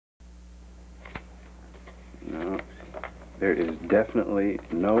There is definitely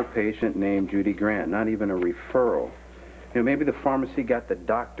no patient named Judy Grant, not even a referral. You know, maybe the pharmacy got the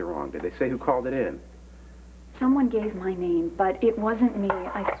doctor wrong. Did they say who called it in? Someone gave my name, but it wasn't me,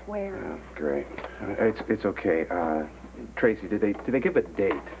 I swear. Oh, great. It's okay. Tracy, did they give a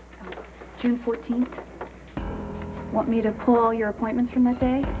date? June 14th. Want me to pull all your appointments from that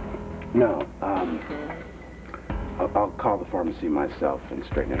day? No. I'll call the pharmacy myself and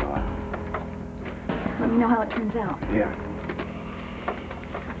straighten it all out. Let me know how it turns out. Yeah.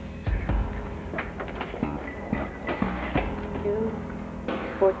 June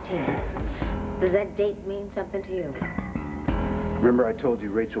 14th. Does that date mean something to you? Remember I told you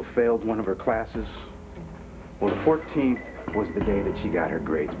Rachel failed one of her classes? Well, the 14th was the day that she got her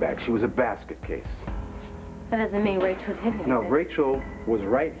grades back. She was a basket case. That doesn't mean Rachel was hidden. No, Rachel was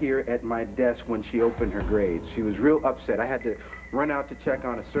right here at my desk when she opened her grades. She was real upset. I had to run out to check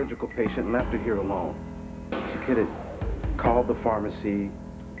on a surgical patient and left her here alone. She could have called the pharmacy,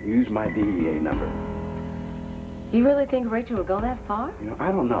 used my DEA number. You really think Rachel would go that far? You know,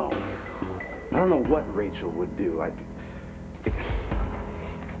 I don't know. I don't know what Rachel would do.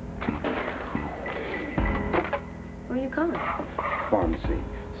 Where are you going? Pharmacy.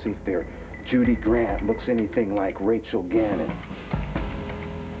 See if their Judy Grant looks anything like Rachel Gannon.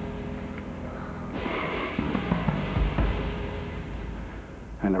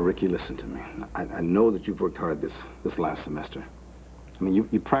 Now, Ricky, listen to me. I know that you've worked hard this last semester. I mean,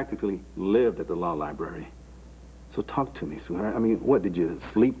 you practically lived at the law library. So talk to me, sweetheart. I mean, what, did you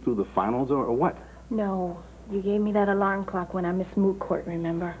sleep through the finals or what? No. You gave me that alarm clock when I missed moot court,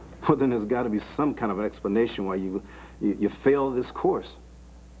 remember? Well, then there's got to be some kind of an explanation why you failed this course.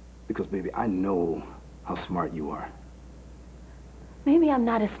 Because, baby, I know how smart you are. Maybe I'm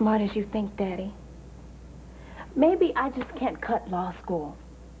not as smart as you think, Daddy. Maybe I just can't cut law school.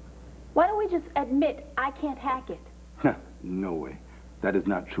 Why don't we just admit I can't hack it? No way. That is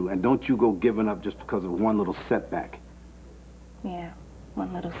not true. And don't you go giving up just because of one little setback. Yeah,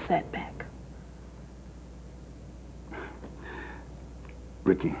 one little setback.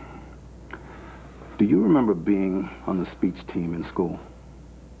 Ricky, do you remember being on the speech team in school?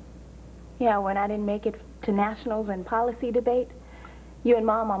 Yeah, when I didn't make it to nationals and policy debate, you and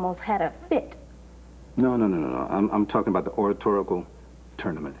Mom almost had a fit. No. I'm talking about the oratorical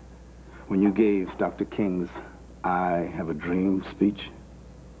tournament. When you gave Dr. King's I Have a Dream speech.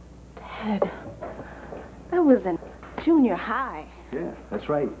 Dad, that was in junior high. Yeah, that's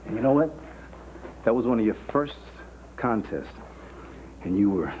right. And you know what? That was one of your first contests. And you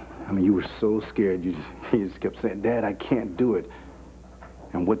were so scared. You just kept saying, Dad, I can't do it.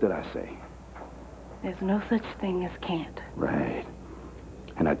 And what did I say? There's no such thing as can't. Right.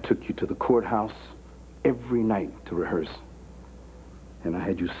 And I took you to the courthouse every night to rehearse. And I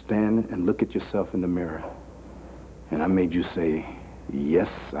had you stand and look at yourself in the mirror. And I made you say, yes,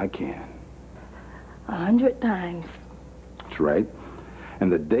 I can. 100 times. That's right.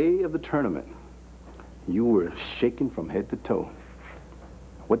 And the day of the tournament, you were shaking from head to toe.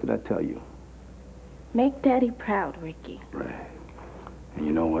 What did I tell you? Make Daddy proud, Ricky. Right. And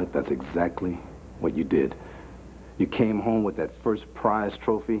you know what? That's exactly what you did. You came home with that first prize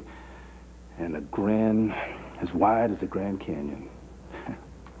trophy and a grin as wide as the Grand Canyon.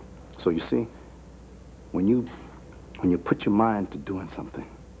 So you see, when you put your mind to doing something,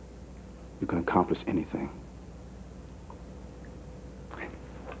 you can accomplish anything.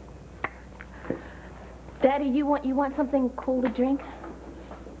 Daddy, you want something cool to drink?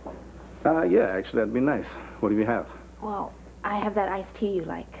 Yeah, actually, that'd be nice. What do you have? Well, I have that iced tea you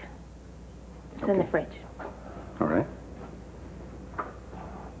like. It's in the fridge. All right.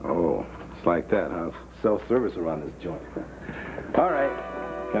 Oh, it's like that, huh? Self-service around this joint. All right.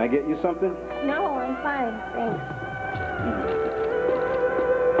 Can I get you something? No, I'm fine. Thanks.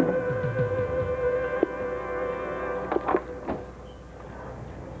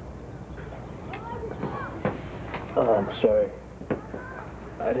 Oh, I'm sorry.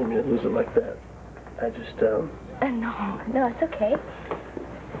 I didn't mean to lose it like that. I just, No, it's okay.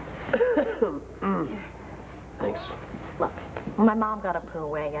 Thanks. Look, when my mom got up her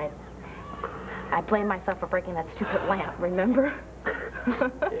way, I blamed myself for breaking that stupid lamp, remember?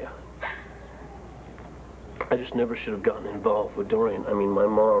 Yeah. I just never should have gotten involved with Dorian. I mean, my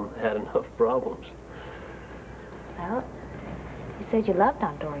mom had enough problems. Well, you said you loved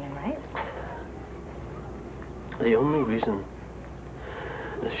Aunt Dorian, right? The only reason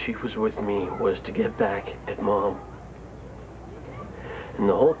that she was with me was to get back at Mom. And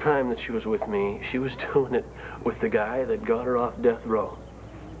the whole time that she was with me, she was doing it with the guy that got her off death row,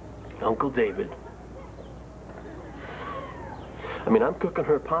 Uncle David. I mean, I'm cooking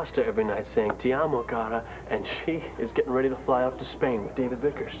her pasta every night saying, Ti amo, cara, and she is getting ready to fly off to Spain with David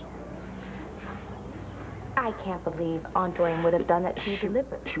Vickers. I can't believe Aunt Doreen would have done that to you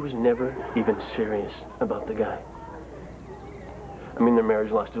deliberately. She was never even serious about the guy. I mean, their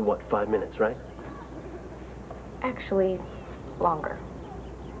marriage lasted, what, 5 minutes, right? Actually, longer.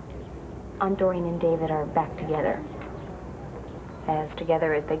 Aunt Doreen and David are back together. As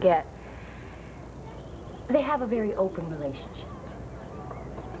together as they get. They have a very open relationship.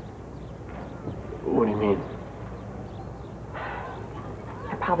 What do you mean?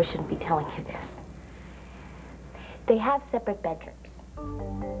 I probably shouldn't be telling you this. They have separate bedrooms.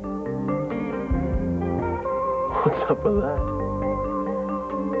 What's up with that?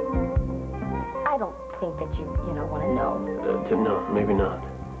 I don't think that you want to know. No, maybe not.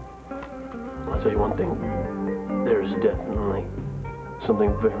 I'll tell you one thing. There's definitely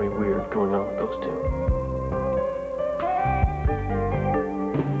something very weird going on with those two.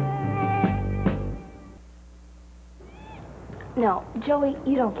 No, Joey,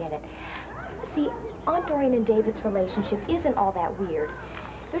 you don't get it. See, Aunt Doreen and David's relationship isn't all that weird.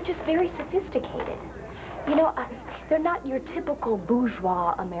 They're just very sophisticated. You know, they're not your typical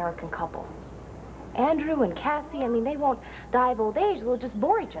bourgeois American couple. Andrew and Cassie, I mean, they won't die of old age. They'll just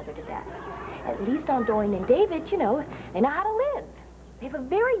bore each other to death. At least Aunt Doreen and David, they know how to live. They have a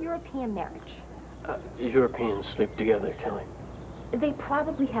very European marriage. Europeans sleep together, Kelly. They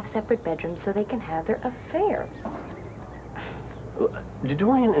probably have separate bedrooms so they can have their affairs. Do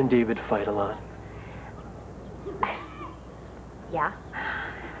Dorian and David fight a lot? Yeah.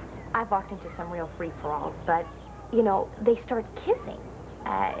 I've walked into some real free-for-alls, but, they start kissing.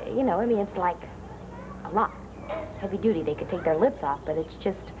 I mean, it's like a lot. Heavy duty, they could take their lips off, but it's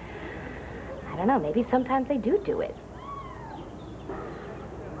just, I don't know, maybe sometimes they do it.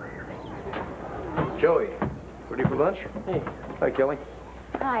 Joey, ready for lunch? Hey. Hi, Kelly.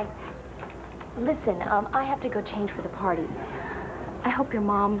 Hi. Listen, I have to go change for the party. I hope your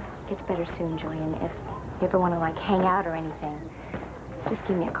mom gets better soon, Julian. If you ever want to, hang out or anything, just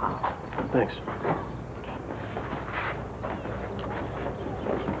give me a call. Thanks. Okay.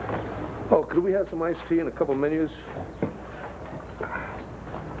 Oh, could we have some iced tea and a couple menus?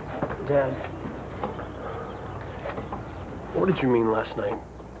 Dad, what did you mean last night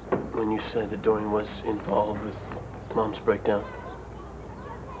when you said that Dorian was involved with Mom's breakdown?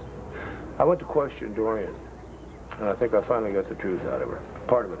 I went to question Dorian, and I think I finally got the truth out of her.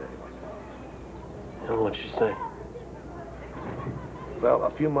 Part of it, anyway. And what'd she say? Well,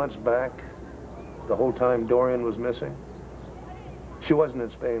 a few months back, the whole time Dorian was missing, she wasn't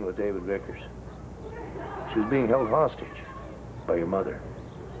in Spain with David Vickers. She was being held hostage by your mother.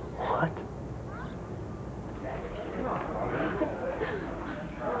 What?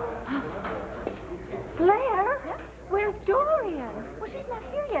 Blair, where's Dorian? Well, she's not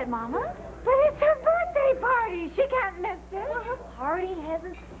here yet, Mama. But it's her birthday party. She can't miss it. Well, her party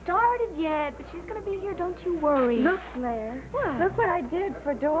hasn't started yet, but she's going to be here. Don't you worry. Look, Blair. What? Look what I did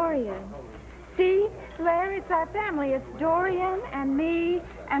for Dorian. See, Blair, it's our family. It's Dorian and me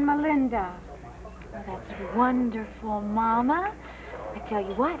and Melinda. That's wonderful, Mama. I tell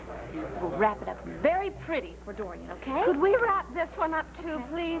you what, we'll wrap it up very pretty for Dorian, okay? Could we wrap this one up too,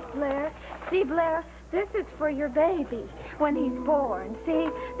 please, Blair? See, Blair, this is for your baby when he's born. See,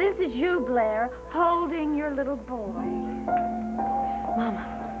 this is you, Blair, holding your little boy. Mama,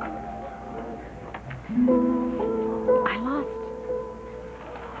 I lost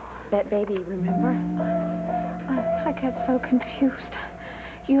that baby, remember? I get so confused.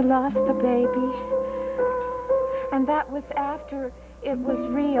 You lost the baby. And that was after it was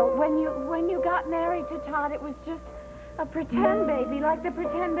real. When you got married to Todd, it was just a pretend baby, like the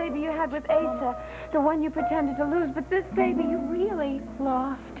pretend baby you had with Asa, the one you pretended to lose. But this baby you really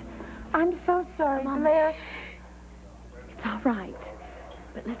lost. I'm so sorry, Mama. Blair. It's all right.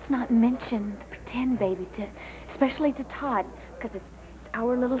 But let's not mention the pretend baby, especially to Todd, because it's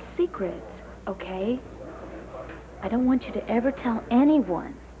our little secret, okay? I don't want you to ever tell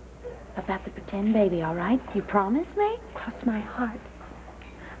anyone about the pretend baby, all right? You promise me? Cross my heart.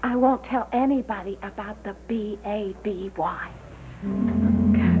 I won't tell anybody about the B-A-B-Y.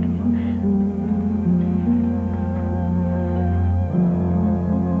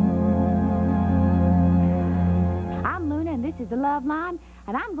 I'm Luna, and this is the Love Line,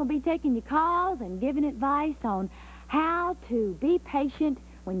 and I'm going to be taking your calls and giving advice on how to be patient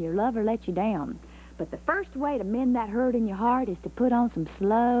when your lover lets you down. But the first way to mend that hurt in your heart is to put on some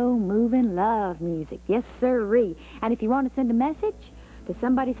slow-moving love music. Yes, sirree. And if you want to send a message to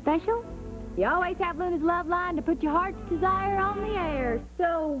somebody special, you always have Luna's Love Line to put your heart's desire on the air.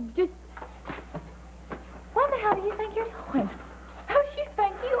 So just... What the hell do you think you're doing?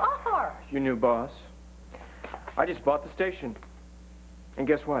 your new boss. I just bought the station. And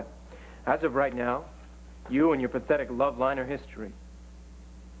guess what? As of right now, you and your pathetic love line are history.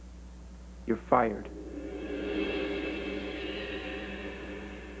 You're fired.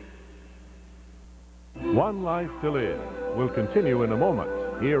 One Life to Live will continue in a moment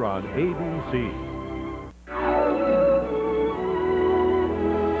here on ABC.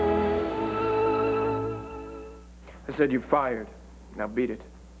 I said you're fired. Now beat it.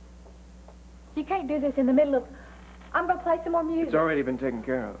 You can't do this in the middle of... I'm going to play some more music. It's already been taken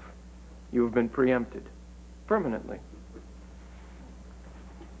care of. You have been preempted. Permanently.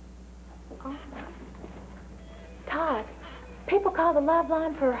 Oh. Todd, people call the love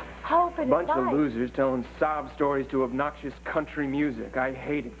line for hope and Bunch advice. of losers telling sob stories to obnoxious country music. I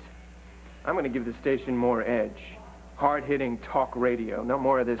hate it. I'm going to give the station more edge. Hard-hitting talk radio. No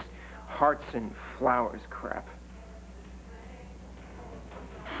more of this hearts and flowers crap.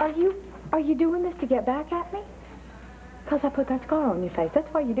 Are you doing this to get back at me? Because I put that scar on your face. That's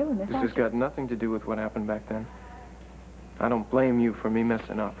why you're doing this, This aren't has you? got nothing to do with what happened back then. I don't blame you for me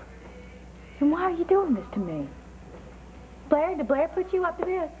messing up. Then why are you doing this to me? Did Blair put you up to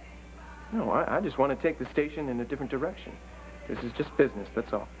this? No, I just want to take the station in a different direction. This is just business,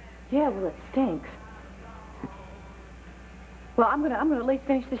 that's all. Yeah, well, it stinks. Well, I'm gonna at least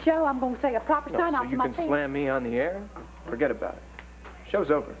finish the show. I'm gonna say a proper sign So off to you my can team. slam me on the air? Forget about it. Show's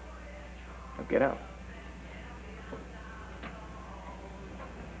over. Now get out.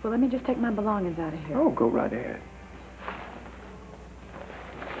 Well, let me just take my belongings out of here. Oh, go right ahead.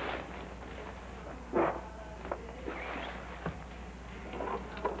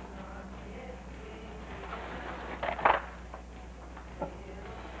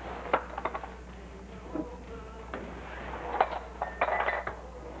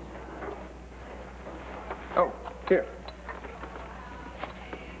 Oh, here.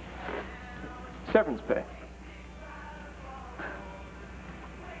 Severance pay.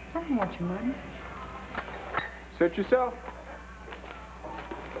 I don't want your money. Search yourself.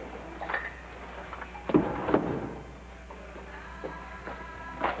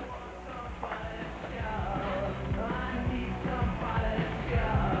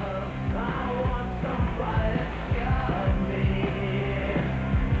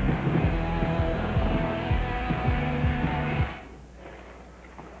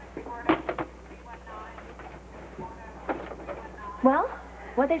 Well,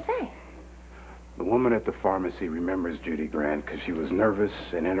 what'd they say? The woman at the pharmacy remembers Judy Grant because she was nervous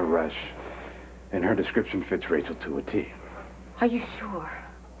and in a rush, and her description fits Rachel to a T. Are you sure?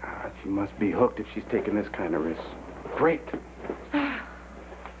 She must be hooked if she's taking this kind of risk. Great.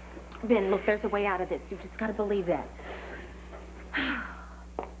 Ben, look, there's a way out of this. You've just got to believe that.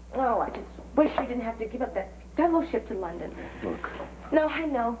 Oh, I just wish we didn't have to give up that fellowship to London. Look, No, I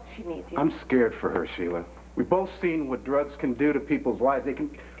know she needs you. I'm scared for her, Sheila. We've both seen what drugs can do to people's lives. They can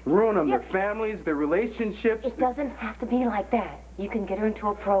ruin them, their families, their relationships. It doesn't have to be like that. You can get her into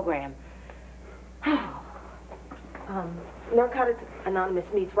a program. Narcotics Anonymous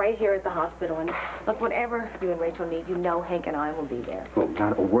meets right here at the hospital, and look, whatever you and Rachel need, you know Hank and I will be there. Oh,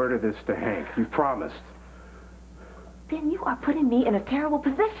 not a word of this to Hank. You promised. Ben, you are putting me in a terrible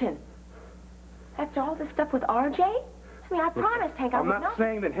position. After all this stuff with RJ? I mean, I promised Hank I I'm would not not...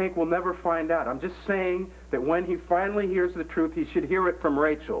 saying that Hank will never find out. I'm just saying that when he finally hears the truth, he should hear it from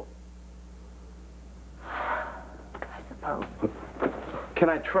Rachel. I suppose. Can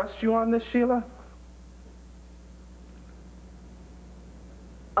I trust you on this, Sheila?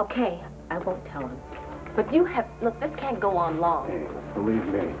 Okay, I won't tell him. But you have... Look, this can't go on long. Hey, believe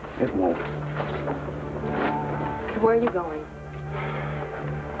me, it won't. Where are you going?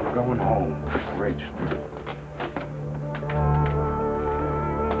 I'm going home, Rachel.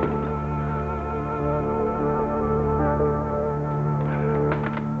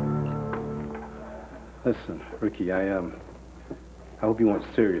 Listen, Ricky, I hope you weren't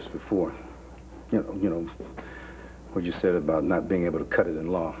serious before. You know, what you said about not being able to cut it in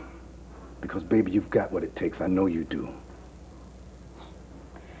law. Because, baby, you've got what it takes. I know you do.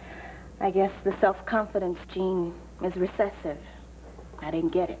 I guess the self-confidence gene is recessive. I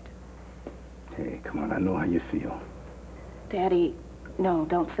didn't get it. Hey, come on, I know how you feel. Daddy, no,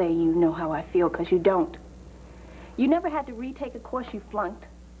 don't say you know how I feel, because you don't. You never had to retake a course you flunked.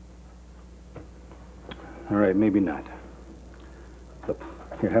 All right, maybe not. Look,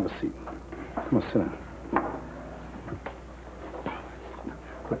 here, have a seat. Come on, sit down.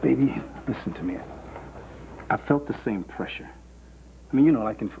 But, baby, listen to me. I felt the same pressure. I mean, you know,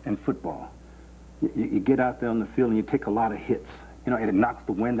 like in football. You get out there on the field and you take a lot of hits. You know, and it knocks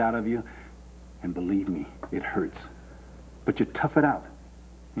the wind out of you. And believe me, it hurts. But you tough it out.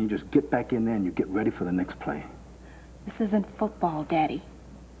 And you just get back in there and you get ready for the next play. This isn't football, Daddy.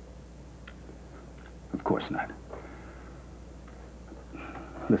 Of course not.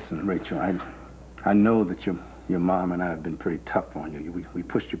 Listen, Rachel, I know that your mom and I have been pretty tough on you. We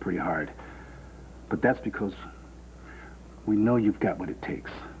pushed you pretty hard. But that's because we know you've got what it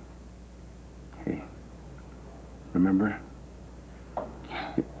takes. Hey, remember?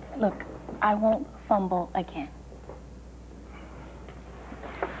 Look, I won't fumble again.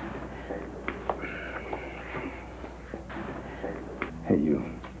 Hey, you.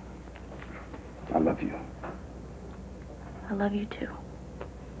 I love you. I love you too.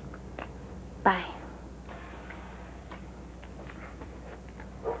 Bye.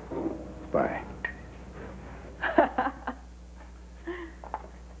 Bye.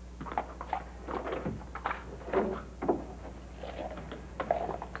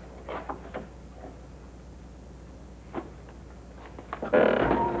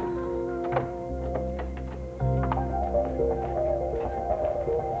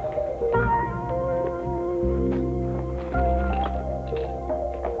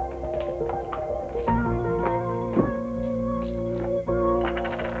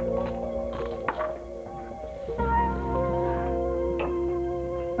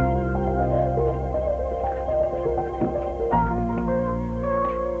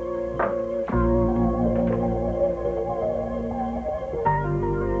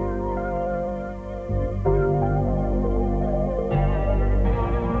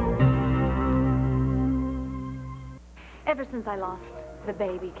 Ever since I lost the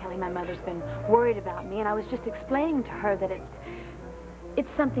baby, Kelly, my mother's been worried about me, and I was just explaining to her that it's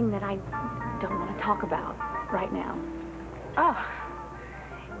something that I don't want to talk about right now. Oh,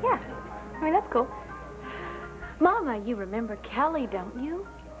 yeah. I mean, that's cool. Mama, you remember Kelly, don't you?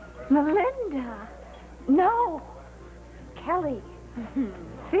 Melinda. No. Kelly.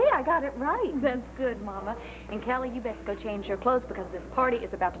 See, I got it right. That's good, Mama. And Kelly, you best go change your clothes because this party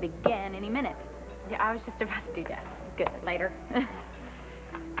is about to begin any minute. Yeah, I was just about to do that. Good. Later.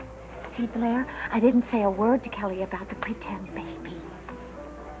 See, Blair, I didn't say a word to Kelly about the pretend baby.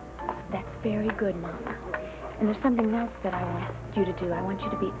 That's very good, Mama. And there's something else that I want you to do. I want you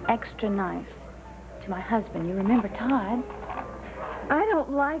to be extra nice to my husband. You remember Todd? I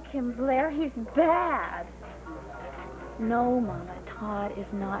don't like him, Blair. He's bad. No, Mama, Todd is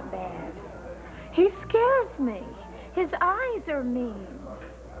not bad. He scares me. His eyes are mean.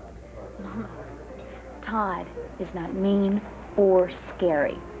 Mama, Todd is not mean or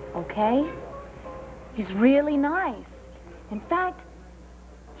scary, okay? He's really nice. In fact,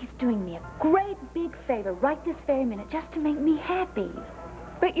 he's doing me a great big favor right this very minute just to make me happy.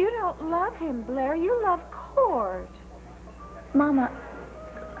 But you don't love him, Blair. You love Cord. Mama,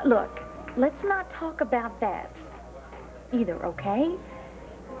 look, let's not talk about that either, okay?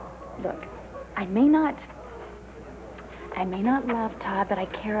 Look, I may not love Todd, but I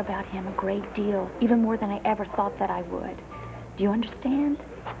care about him a great deal, even more than I ever thought that I would. Do you understand?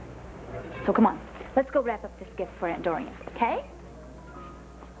 So come on, let's go wrap up this gift for Aunt Dorian, okay?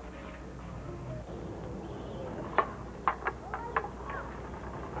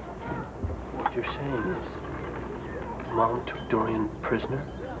 What you're saying is Mom took Dorian prisoner?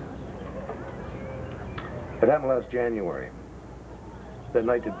 It happened last January. That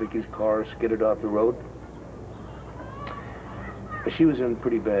night that Vicky's car skidded off the road. She was in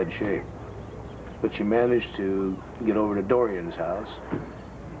pretty bad shape, but she managed to get over to Dorian's house,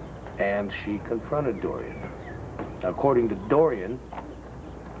 and she confronted Dorian. Now, according to Dorian,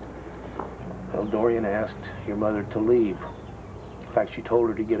 well, Dorian asked your mother to leave. In fact, she told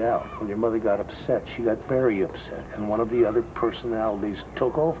her to get out. When your mother got upset, she got very upset, and one of the other personalities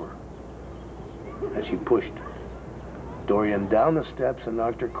took over. And she pushed Dorian down the steps and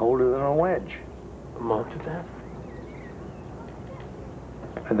knocked her colder than a wedge. Mom did that?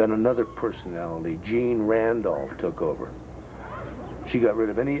 And then another personality, Jean Randolph, took over. She got rid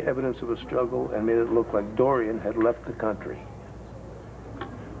of any evidence of a struggle and made it look like Dorian had left the country.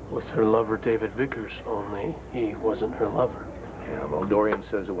 With her lover, David Vickers, only he wasn't her lover. Yeah, well, Dorian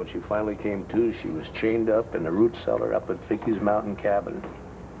says that when she finally came to, she was chained up in the root cellar up at Vicky's mountain cabin.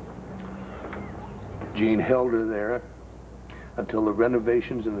 Jean held her there until the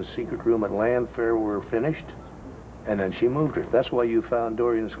renovations in the secret room at Landfair were finished, and then she moved her. That's why you found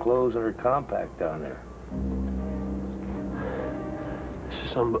Dorian's clothes and her compact down there.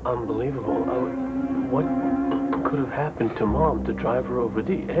 This is unbelievable. What could have happened to Mom to drive her over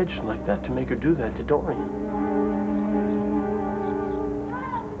the edge like that, to make her do that to Dorian?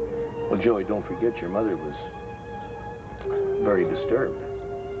 Well, Joey, don't forget your mother was very disturbed.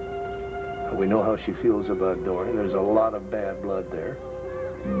 We know how she feels about Dorian. There's a lot of bad blood there.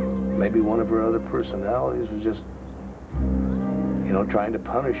 maybe one of her other personalities was just, you know, trying to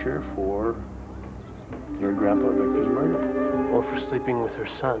punish her for your Grandpa Victor's murder. Or for sleeping with her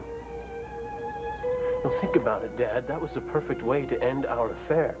son. Now think about it, Dad. That was the perfect way to end our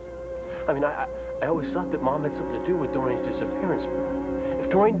affair. I mean, I always thought that Mom had something to do with Dorian's disappearance. If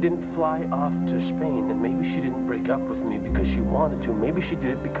Dorian didn't fly off to Spain, then maybe she didn't break up with me because she wanted to. Maybe she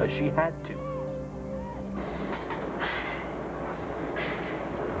did it because she had to.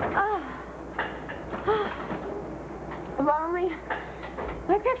 Lonely?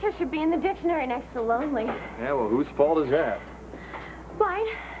 My picture should be in the dictionary next to lonely. Yeah, well, whose fault is that? Mine.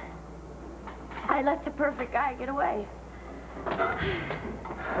 I let the perfect guy get away.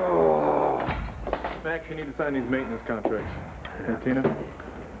 Oh. Max, you need to sign these maintenance contracts. Hey, Tina,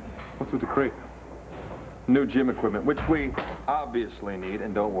 what's with the crate? New gym equipment, which we obviously need,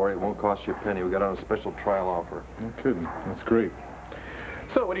 and don't worry, it won't cost you a penny. We got on a special trial offer. No kidding. That's great.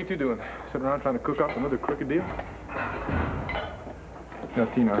 So, what are you two doing? Sitting around trying to cook up another crooked deal? Now,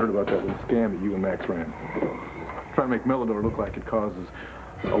 Tina, I heard about that little scam that you and Max ran. Trying to make Melodor look like it causes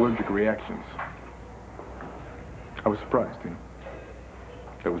allergic reactions. I was surprised, Tina.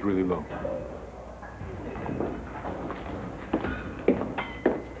 That was really low.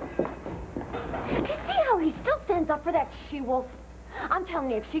 Do you see how he still stands up for that she-wolf? I'm telling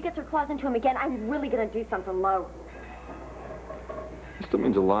you, if she gets her claws into him again, I'm really going to do something low. He still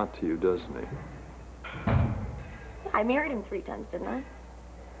means a lot to you, doesn't he? I married him 3 times, didn't I?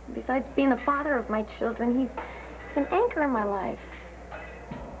 Besides being the father of my children, he's an anchor in my life.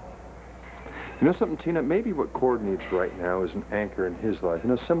 You know something, Tina? Maybe what Cord needs right now is an anchor in his life. You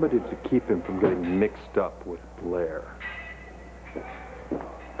know, somebody to keep him from getting mixed up with Blair.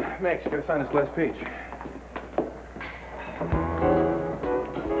 Max, you gotta sign this last page.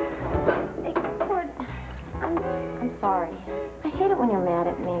 Hey, Cord, I'm sorry. I hate it when you're mad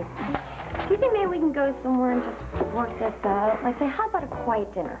at me. Do you think maybe we can go somewhere and just work this out? Like, say, how about a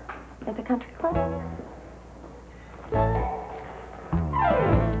quiet dinner at the country club?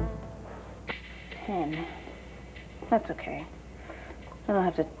 Pen. That's okay. I don't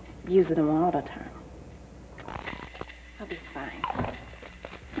have to use it all the time. I'll be fine.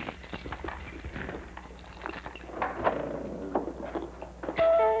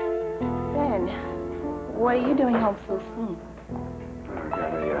 Ben, what are you doing home so soon? I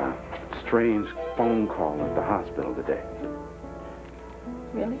got a strange phone call at the hospital today.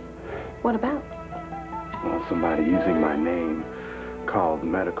 Really? What about? Well, somebody using my name called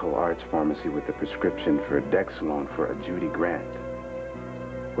Medical Arts Pharmacy with a prescription for Dexalone for a Judy Grant.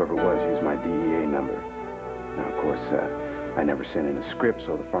 Whoever it was used my DEA number. Now, of course, I never sent in a script,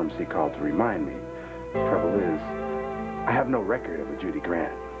 so the pharmacy called to remind me. The trouble is, I have no record of a Judy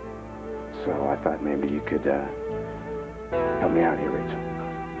Grant. So I thought maybe you could help me out here, Rachel.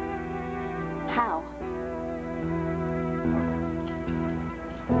 How?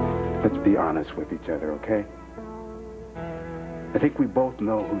 Let's be honest with each other, okay? I think we both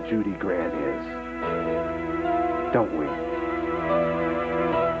know who Judy Grant is. Don't we?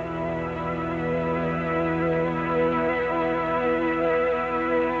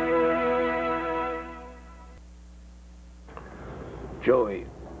 Joey,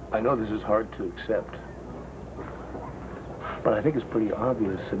 I know this is hard to accept, but I think it's pretty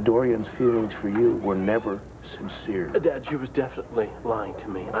obvious that Dorian's feelings for you were never sincere. Dad, she was definitely lying to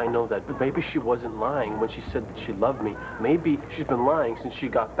me. I know that. But maybe she wasn't lying when she said that she loved me. Maybe she's been lying since she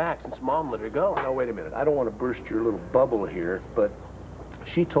got back, since Mom let her go. Now, wait a minute. I don't want to burst your little bubble here, but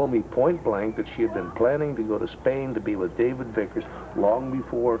she told me point blank that she had been planning to go to Spain to be with David Vickers long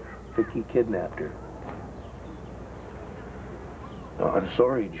before Vicky kidnapped her. No, I'm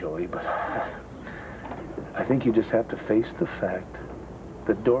sorry, Joey, but I think you just have to face the fact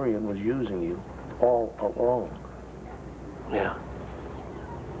that Dorian was using you all along. Yeah.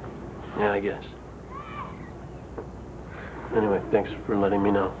 Yeah, I guess. Anyway, thanks for letting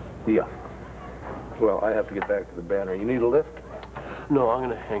me know. Yeah. Well, I have to get back to the banner. You need a lift? No, I'm going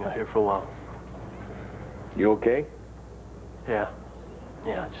to hang out here for a while. You okay? Yeah.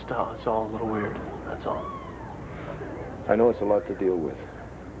 Yeah, it's all a little weird. That's all. I know it's a lot to deal with.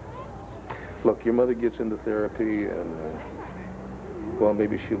 Look, your mother gets into therapy and, well,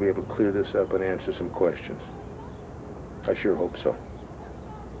 maybe she'll be able to clear this up and answer some questions. I sure hope so.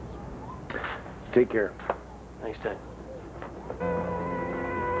 Take care. Thanks, Dad.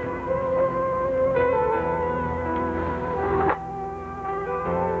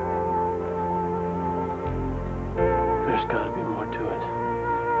 There's got to be more to it.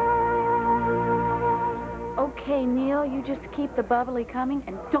 Okay, Neil, you just keep the bubbly coming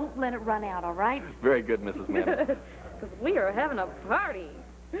and don't let it run out, all right? Very good, Mrs. Manning. Because we are having a party.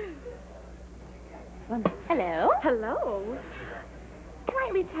 Funny. Hello. Hello. Can I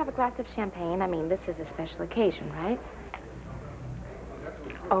at least have a glass of champagne? I mean, this is a special occasion, right?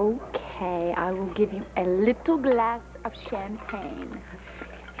 Okay, I will give you a little glass of champagne.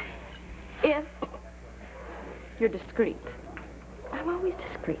 If you're discreet. I'm always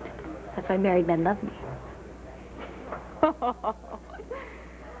discreet. That's why married men love me.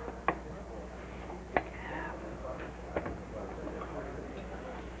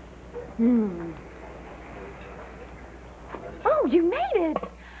 Oh, you made it.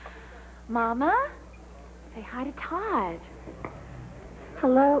 Mama, say hi to Todd.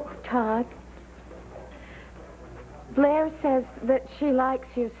 Hello, Todd. Blair says that she likes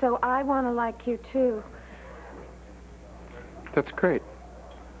you, so I want to like you, too. That's great.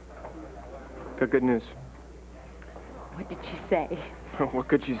 Got good news. What did she say? What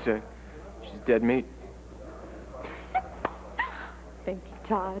could she say? She's dead meat. Thank you,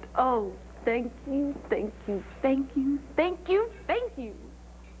 Todd. Oh, thank you, thank you, thank you, thank you, thank you.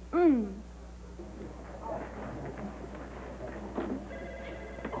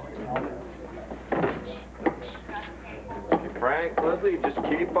 Frank, Leslie, just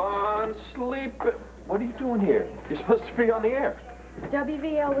keep on sleeping. What are you doing here? You're supposed to be on the air.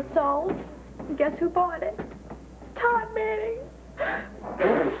 WVL was sold. And guess who bought it? Todd Manning.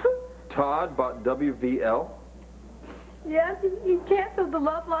 Todd bought WVL? Yes, he canceled the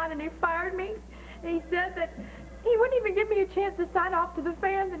Love Line and he fired me. And he said that he wouldn't even give me a chance to sign off to the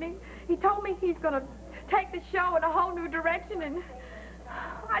fans. And he told me he's going to take the show in a whole new direction. And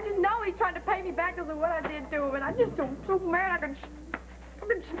I just know he's trying to pay me back because of what I did to him. And I just am so mad I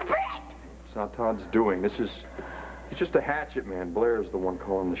could spit. It's not Todd's doing. He's just a hatchet man. Blair's the one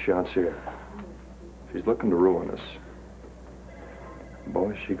calling the shots here. She's looking to ruin us.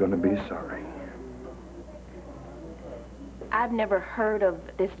 Boy, is she gonna be sorry. I've never heard of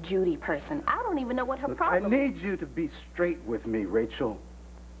this Judy person. I don't even know what her problem is. I need you to be straight with me, Rachel.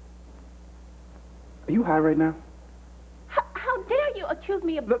 Are you high right now? How dare you accuse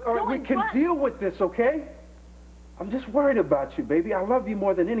me of Look, all right, we can deal with this, okay? I'm just worried about you, baby. I love you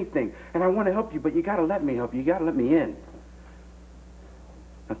more than anything, and I want to help you, but you got to let me help you. You got to let me in.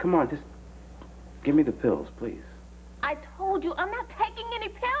 Now, come on, just give me the pills, please. I told you, I'm not taking any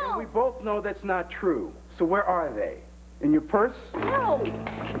pills. And we both know that's not true. So where are they? In your purse? No.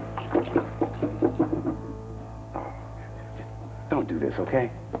 Oh, don't do this,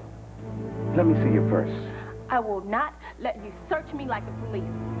 okay? Let me see your purse. I will not let you search me like the police.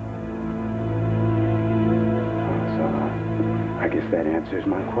 So, I guess that answers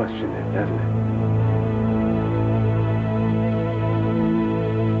my question then, doesn't it?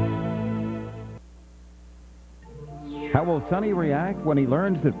 How will Sonny react when he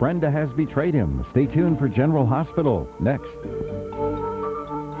learns that Brenda has betrayed him? Stay tuned for General Hospital next.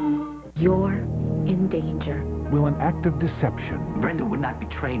 You're in danger. Will an act of deception Brenda would not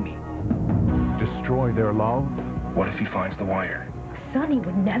betray me. destroy their love? What if he finds the wire? Sonny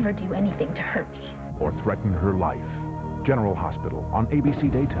would never do anything to hurt me. Or threaten her life? General Hospital on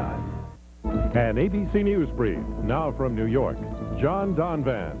ABC Daytime. An ABC News Brief, now from New York, John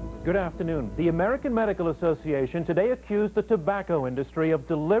Donvan. Good afternoon. The American Medical Association today accused the tobacco industry of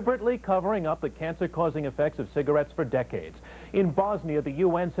deliberately covering up the cancer-causing effects of cigarettes for decades. In Bosnia, the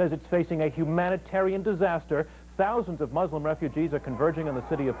UN says it's facing a humanitarian disaster. Thousands of Muslim refugees are converging on the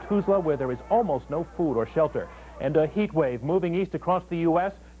city of Tuzla, where there is almost no food or shelter. And a heat wave moving east across the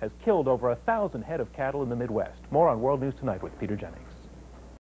U.S. has killed over 1,000 head of cattle in the Midwest. More on World News Tonight with Peter Jennings.